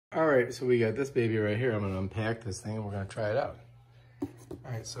All right, so we got this baby right here. I'm gonna unpack this thing and we're gonna try it out. All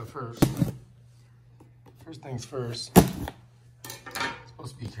right, so first things first, it's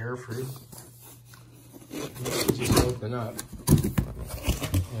supposed to be carefree. Just open up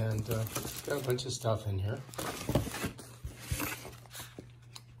and got a bunch of stuff in here.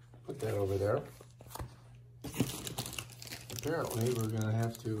 Put that over there. Apparently we're gonna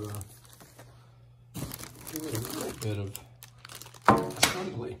have to give it a little bit of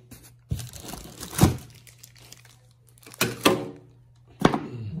assembly.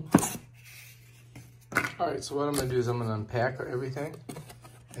 All right, so what I'm gonna do is I'm gonna unpack everything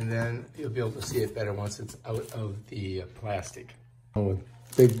and then you'll be able to see it better once it's out of the plastic. Oh,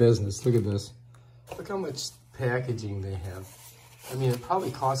 big business, look at this. Look how much packaging they have. I mean, it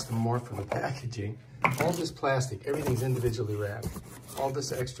probably costs them more for the packaging. All this plastic, everything's individually wrapped. All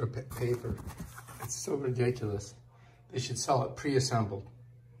this extra paper. It's so ridiculous. They should sell it pre-assembled.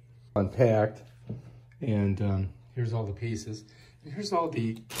 Unpacked, and here's all the pieces. And here's all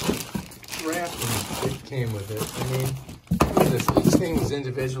the wrapping that came with it. I mean, look at this. Each thing was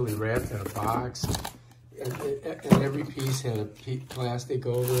individually wrapped in a box, and every piece had a plastic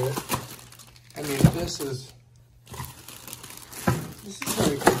over it. I mean, this is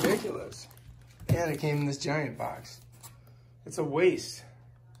like ridiculous. And it came in this giant box. It's a waste.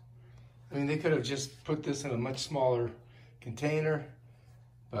 I mean, they could have just put this in a much smaller container,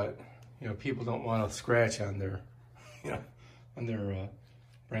 but you know, people don't want to scratch on their, on their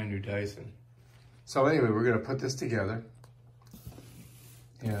brand new Dyson. So anyway, we're gonna put this together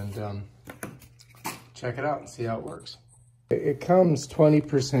and check it out and see how it works. It comes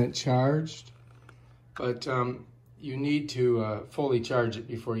 20% charged, but you need to fully charge it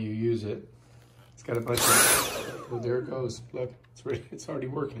before you use it. It's got a bunch of, oh, there it goes. Look, it's already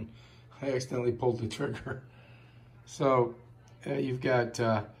working. I accidentally pulled the trigger. So you've got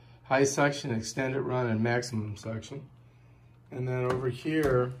high suction, extended run, and maximum suction. And then over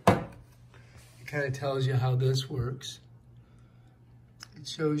here, it kind of tells you how this works. It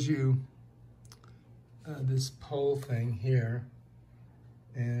shows you this pull thing here.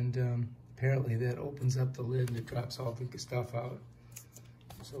 And apparently that opens up the lid and it drops all the stuff out.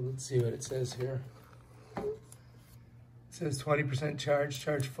 So let's see what it says here. It says 20%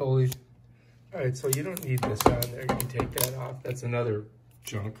 charge fully. All right, so you don't need this on there. You can take that off. That's another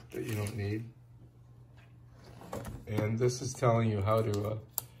junk that you don't need. And this is telling you how to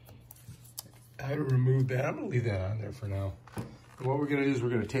remove that. I'm gonna leave that on there for now. And what we're gonna do is we're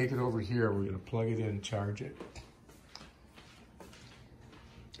gonna take it over here. We're gonna plug it in and charge it.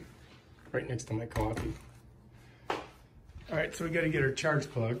 Right next to my coffee. All right, so we gotta get our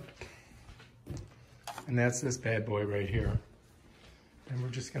charge plug. And that's this bad boy right here. And we're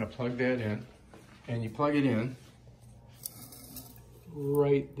just gonna plug that in. And you plug it in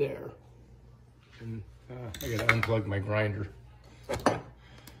right there. And I gotta unplug my grinder.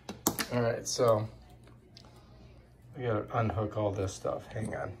 All right, so I gotta unhook all this stuff.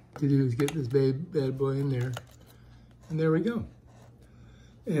 Hang on. What to do is get this bad boy in there. And there we go.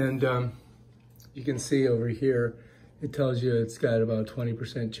 And you can see over here, it tells you it's got about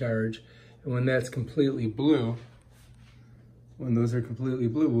 20% charge. And when that's completely blue, when those are completely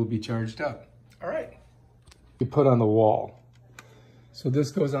blue, we'll be charged up. All right. You put on the wall. So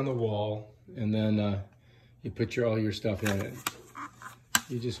this goes on the wall, and then you put all your stuff in it.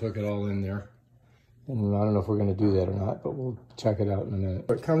 You just hook it all in there. And I don't know if we're gonna do that or not, but we'll check it out in a minute.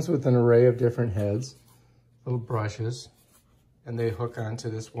 It comes with an array of different heads, little brushes, and they hook onto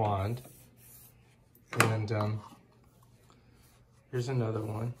this wand. And here's another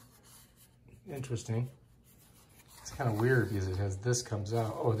one. Interesting. It's kind of weird because it has this comes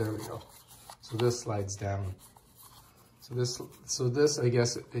out. Oh, there we go. So this slides down. So this, I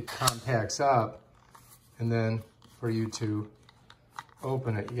guess, it compacts up, and then for you to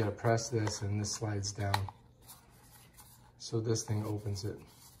open it, you gotta press this, and this slides down. So this thing opens it.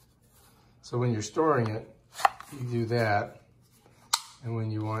 So when you're storing it, you do that, and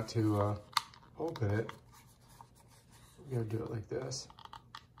when you want to open it, you gotta do it like this.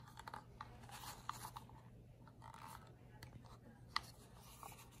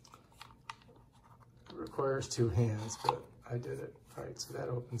 Requires two hands, but I did it. All right, so that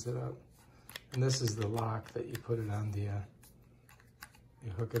opens it up. And this is the lock that you put it on the,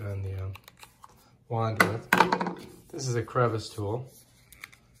 you hook it on the wand with. This is a crevice tool,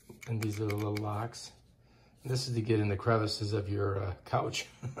 and these are the little locks. And this is to get in the crevices of your couch.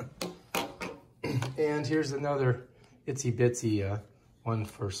 And here's another itsy bitsy one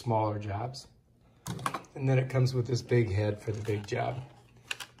for smaller jobs. And then it comes with this big head for the big job,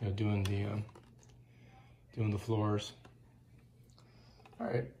 you know, doing the floors. All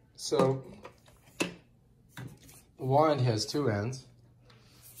right, So the wand has two ends,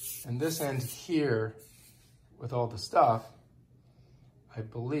 and this end here with all the stuff, I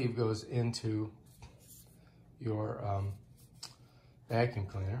believe, goes into your vacuum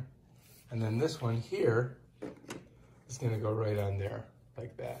cleaner. And then this one here is going to go right on there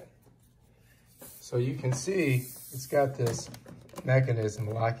like that. So you can see it's got this mechanism,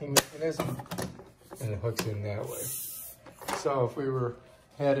 locking mechanism, and it hooks in that way. So if we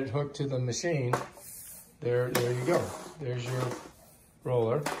had it hooked to the machine, there you go. There's your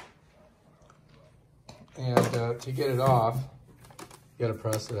roller. And to get it off, you gotta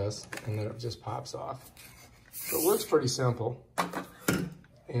press this, and then it just pops off. So it works pretty simple.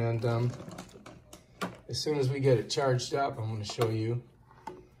 And as soon as we get it charged up, I'm gonna show you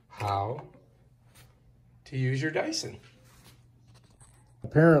how to use your Dyson.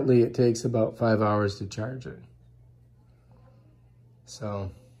 Apparently it takes about 5 hours to charge it.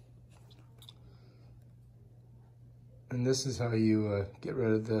 So, and this is how you get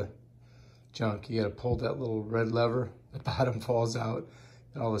rid of the junk. You gotta pull that little red lever, the bottom falls out,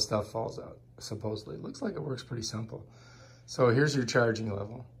 and all the stuff falls out, supposedly. It looks like it works pretty simple. So here's your charging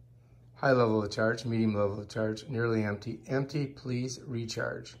level. High level of charge, medium level of charge, nearly empty. Empty, please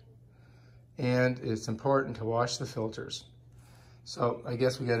recharge. And it's important to wash the filters. So I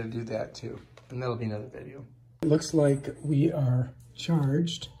guess we gotta do that too. And that'll be another video. It looks like we are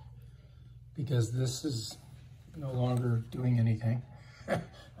charged because this is no longer doing anything.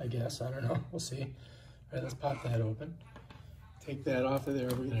 I guess, I don't know, we'll see. All right, let's pop that open. Take that off of there,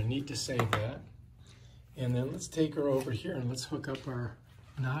 we're gonna need to save that. And then let's take her over here and let's hook up our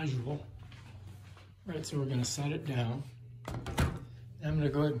nodule. All right, so we're gonna set it down. I'm gonna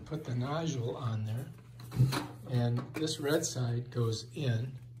go ahead and put the nodule on there. And this red side goes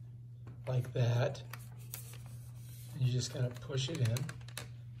in like that. And you just gotta push it in.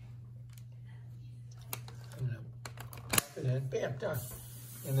 I'm gonna pop it in, bam, done.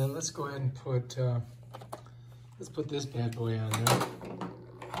 And then let's go ahead and put, let's put this bad boy on there.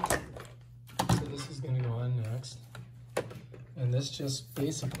 So this is gonna go on next. And this just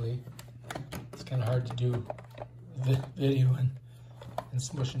basically, it's kind of hard to do video and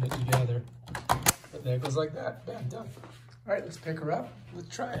smushing it together. But that goes like that, bam, done. All right, let's pick her up,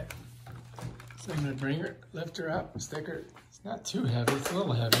 let's try it. So I'm gonna bring her, lift her up, stick her, it's not too heavy, it's a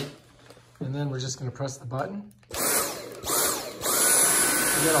little heavy. And then we're just gonna press the button. You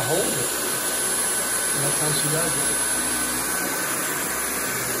gotta hold it. And that's how she does it.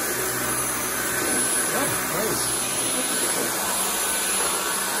 Oh, nice.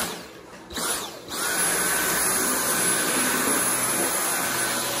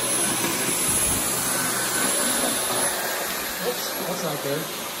 Oops, that's not good.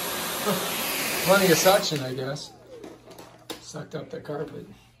 Plenty of suction, I guess. Sucked up the carpet.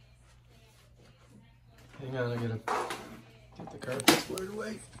 Hang on, I gotta get the carpet squared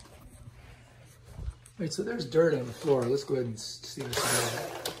away. Right, so there's dirt on the floor. Let's go ahead and see this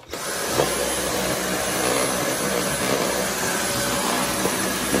again.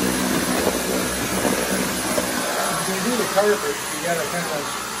 If you're gonna do the carpet, you gotta kind of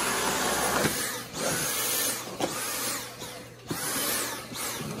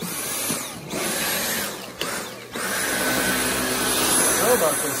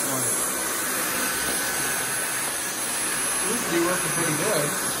about this one. Seems to be working pretty good.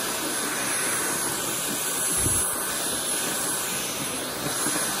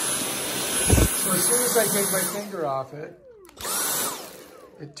 So as soon as I take my finger off it,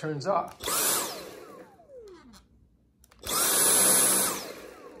 it turns off.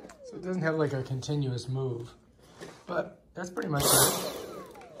 So it doesn't have like a continuous move, but that's pretty much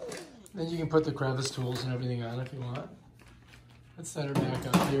it. Then you can put the crevice tools and everything on if you want. Let's set her back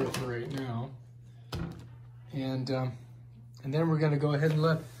up here for right now. And then we're gonna go ahead and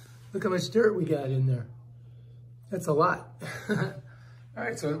look how much dirt we got in there. That's a lot. All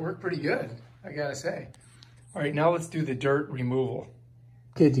right, so it worked pretty good, I gotta say. All right, now let's do the dirt removal.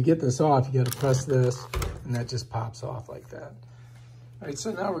 Okay, to get this off, you gotta press this, and that just pops off like that. All right,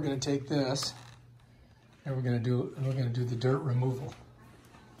 so now we're gonna take this, and we're gonna do the dirt removal.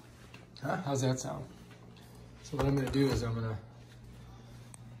 Huh? How's that sound? So what I'm gonna do is I'm gonna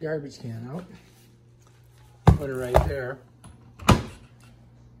garbage can out, put it right there,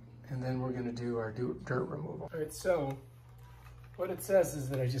 and then we're gonna do our dirt removal. All right, so what it says is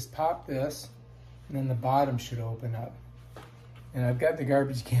that I just pop this, and then the bottom should open up. And I've got the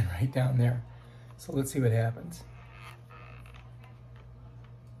garbage can right down there. So let's see what happens.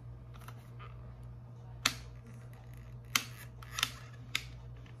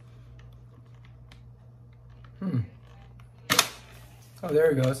 Oh,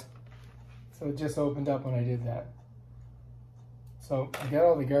 there it goes. So it just opened up when I did that. So I got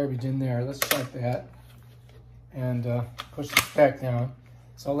all the garbage in there. Let's shut that and push it back down.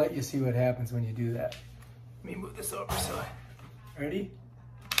 So I'll let you see what happens when you do that. Let me move this over so ready?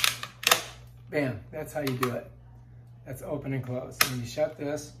 Bam, that's how you do it. That's open and close. And you shut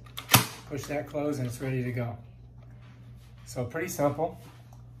this, push that close, and it's ready to go. So pretty simple.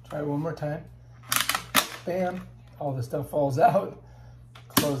 Try one more time. Bam, all the stuff falls out.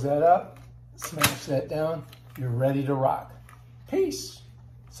 Close that up, smash that down. You're ready to rock. Peace.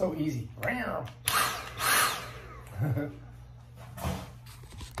 So easy.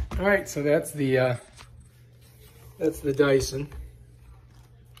 All right, so that's the Dyson,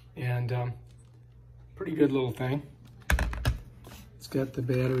 and pretty good little thing. It's got the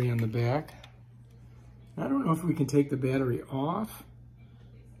battery on the back. I don't know if we can take the battery off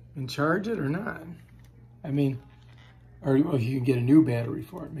and charge it or not. I mean, or if you can get a new battery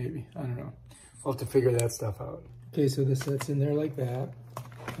for it, maybe. I don't know. We'll have to figure that stuff out. Okay, so this sits in there like that,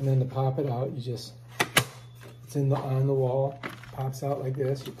 and then to pop it out, you just, it's on the wall, pops out like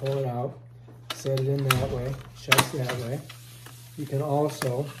this. You pull it out, set it in that way, shuts that way. You can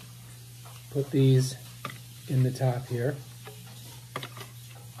also put these in the top here,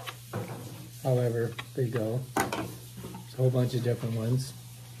 however they go. There's a whole bunch of different ones.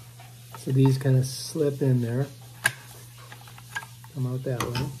 So these kind of slip in there, come out that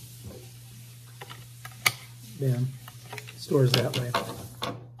way. Bam, stores that way.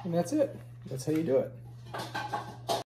 And that's it. That's how you do it.